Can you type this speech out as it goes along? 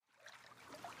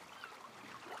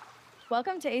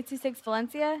Welcome to 826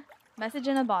 Valencia, message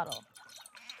in a bottle.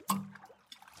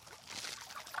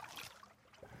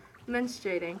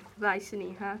 Menstruating by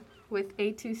Saniha with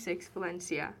 826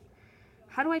 Valencia.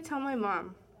 How do I tell my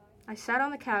mom? I sat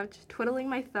on the couch, twiddling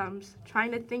my thumbs,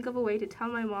 trying to think of a way to tell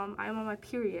my mom I am on my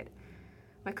period.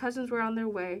 My cousins were on their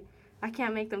way. I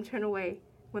can't make them turn away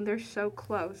when they're so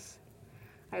close.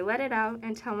 I let it out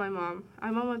and tell my mom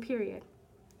I'm on my period.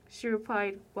 She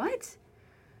replied, "What?"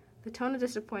 The tone of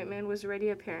disappointment was already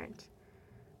apparent.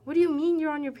 "What do you mean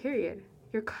you're on your period?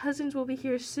 Your cousins will be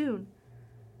here soon."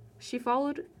 She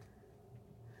followed.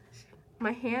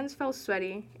 My hands felt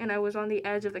sweaty, and I was on the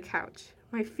edge of the couch.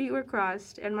 My feet were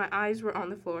crossed, and my eyes were on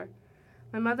the floor.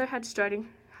 My mother had started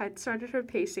her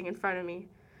pacing in front of me.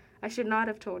 I should not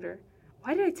have told her.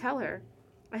 Why did I tell her?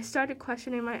 I started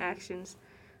questioning my actions.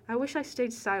 I wish I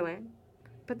stayed silent,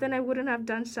 but then I wouldn't have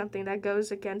done something that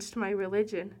goes against my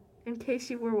religion. In case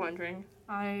you were wondering,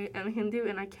 I am Hindu,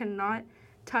 and I cannot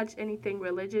touch anything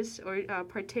religious or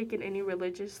partake in any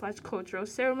religious/cultural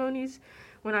ceremonies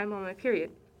when I'm on my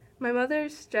period. My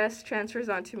mother's stress transfers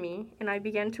onto me, and I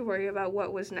began to worry about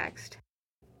what was next.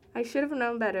 I should have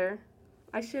known better.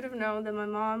 I should have known that my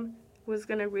mom was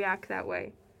going to react that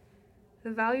way. The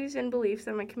values and beliefs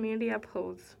that my community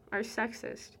upholds are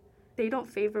sexist. They don't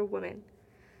favor women.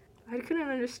 I couldn't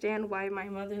understand why my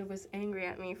mother was angry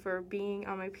at me for being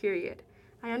on my period.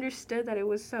 I understood that it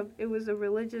was a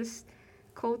religious,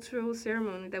 cultural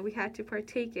ceremony that we had to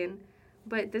partake in,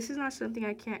 but this is not something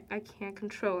I can't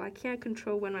control. I can't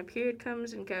control when my period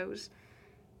comes and goes.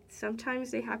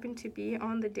 Sometimes they happen to be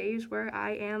on the days where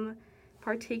I am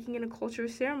partaking in a cultural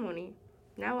ceremony.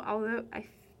 Now, although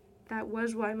that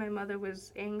was why my mother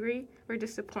was angry or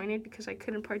disappointed because I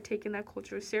couldn't partake in that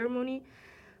cultural ceremony,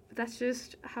 but that's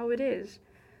just how it is.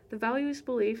 The values,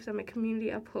 beliefs that my community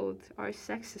upholds are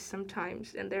sexist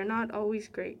sometimes, and they're not always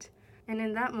great. And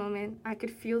in that moment, I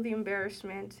could feel the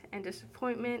embarrassment and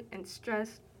disappointment and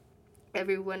stress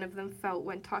every one of them felt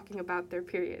when talking about their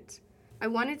periods. I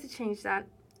wanted to change that,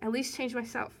 at least change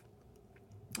myself.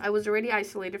 I was already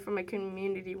isolated from my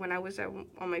community when I was on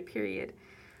my period,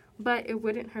 but it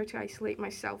wouldn't hurt to isolate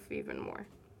myself even more.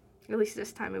 At least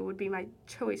this time it would be my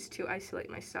choice to isolate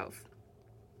myself.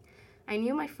 I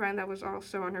knew my friend that was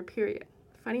also on her period.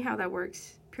 Funny how that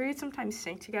works. Periods sometimes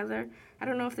sync together. I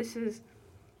don't know if this is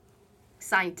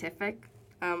scientific.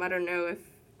 I don't know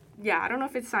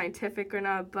if it's scientific or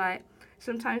not, but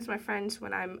sometimes my friends,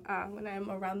 when I'm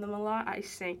around them a lot,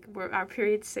 our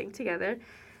periods sync together,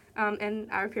 and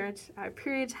our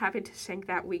periods happen to sync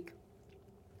that week.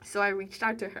 So I reached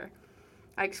out to her.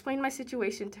 I explained my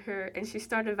situation to her, and she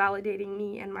started validating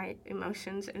me and my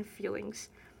emotions and feelings.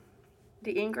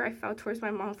 The anger I felt towards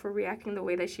my mom for reacting the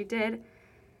way that she did,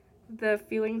 the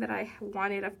feeling that I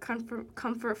wanted of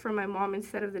comfort from my mom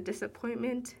instead of the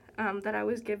disappointment that I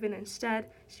was given instead.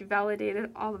 She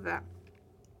validated all of that.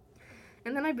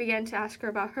 And then I began to ask her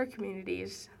about her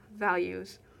community's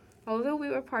values. Although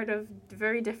we were part of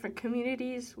very different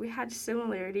communities, we had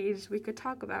similarities we could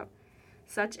talk about,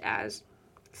 such as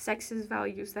sexist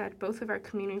values that both of our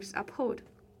communities uphold.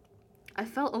 I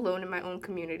felt alone in my own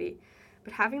community,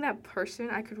 but having that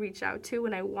person I could reach out to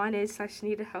when I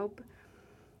wanted/needed help,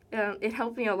 it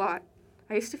helped me a lot.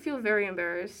 I used to feel very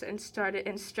embarrassed and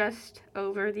stressed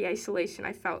over the isolation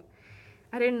I felt.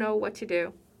 I didn't know what to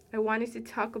do. I wanted to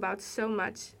talk about so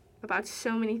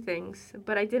many things,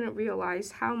 but I didn't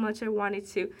realize how much I wanted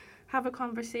to have a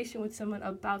conversation with someone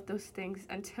about those things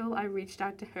until I reached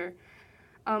out to her.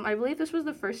 I believe this was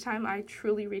the first time I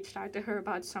truly reached out to her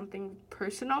about something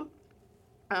personal,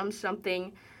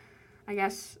 something, I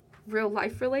guess, real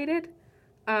life related.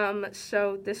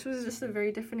 So this was just a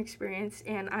very different experience,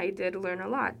 and I did learn a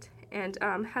lot. And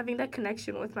having that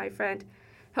connection with my friend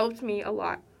helped me a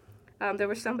lot. There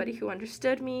was somebody who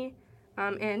understood me,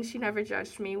 and she never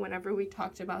judged me whenever we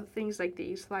talked about things like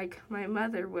these, like my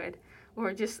mother would,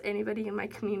 or just anybody in my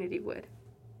community would.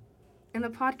 In the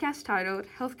podcast titled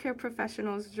Healthcare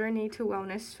Professionals' Journey to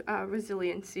Wellness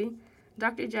Resiliency,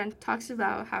 Dr. Jen talks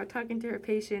about how talking to her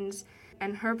patients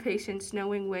and her patients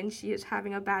knowing when she is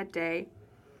having a bad day.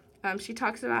 She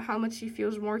talks about how much she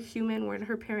feels more human when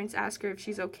her parents ask her if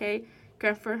she's okay,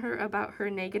 comfort her about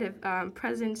her negative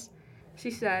presence.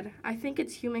 She said, "I think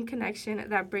it's human connection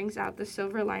that brings out the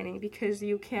silver lining because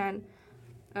you find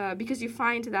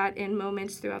that in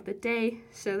moments throughout the day,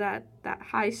 so that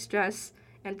high stress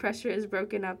and pressure is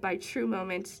broken up by true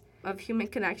moments of human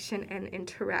connection and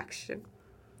interaction."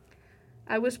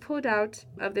 I was pulled out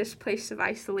of this place of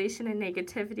isolation and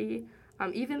negativity.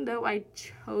 Even though I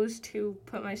chose to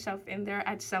put myself in there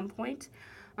at some point,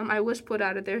 I was put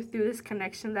out of there through this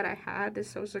connection that I had,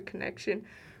 this social connection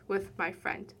with my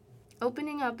friend.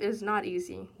 Opening up is not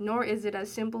easy, nor is it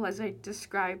as simple as I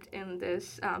described in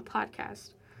this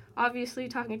podcast. Obviously,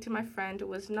 talking to my friend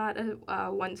was not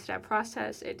a one-step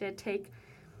process. It did take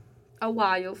a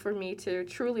while for me to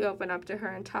truly open up to her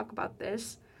and talk about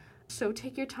this. So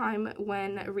take your time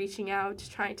when reaching out,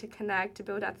 trying to connect, to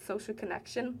build that social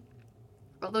connection.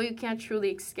 Although you can't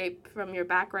truly escape from your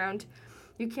background,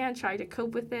 you can try to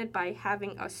cope with it by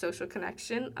having a social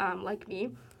connection, like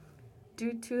me.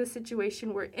 Due to the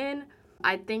situation we're in,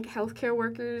 I think healthcare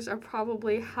workers are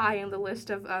probably high on the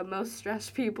list of most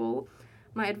stressed people.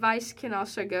 My advice can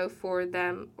also go for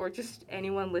them or just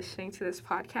anyone listening to this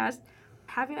podcast.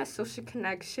 Having a social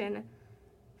connection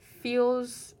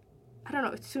feels, I don't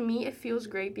know, to me it feels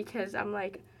great because I'm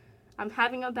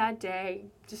having a bad day.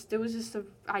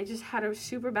 I just had a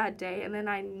super bad day, and then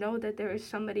I know that there is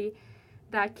somebody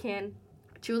that can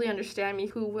truly understand me,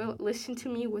 who will listen to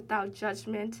me without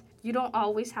judgment. You don't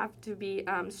always have to be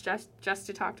stressed just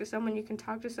to talk to someone. You can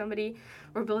talk to somebody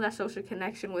or build that social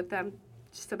connection with them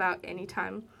just about any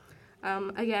time.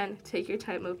 Again, take your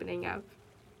time opening up.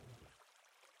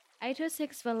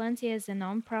 I26 Valencia is a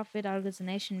non-profit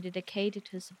organization dedicated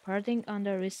to supporting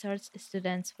under-researched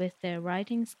students with their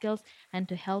writing skills and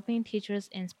to helping teachers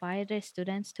inspire their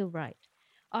students to write.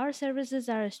 Our services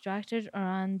are structured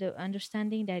around the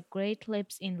understanding that great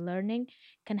leaps in learning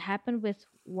can happen with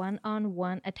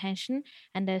one-on-one attention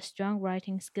and that strong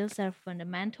writing skills are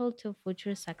fundamental to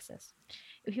future success.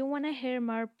 If you want to hear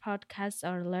more podcasts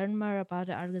or learn more about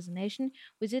the organization,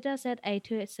 visit us at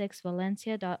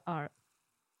a26valencia.org.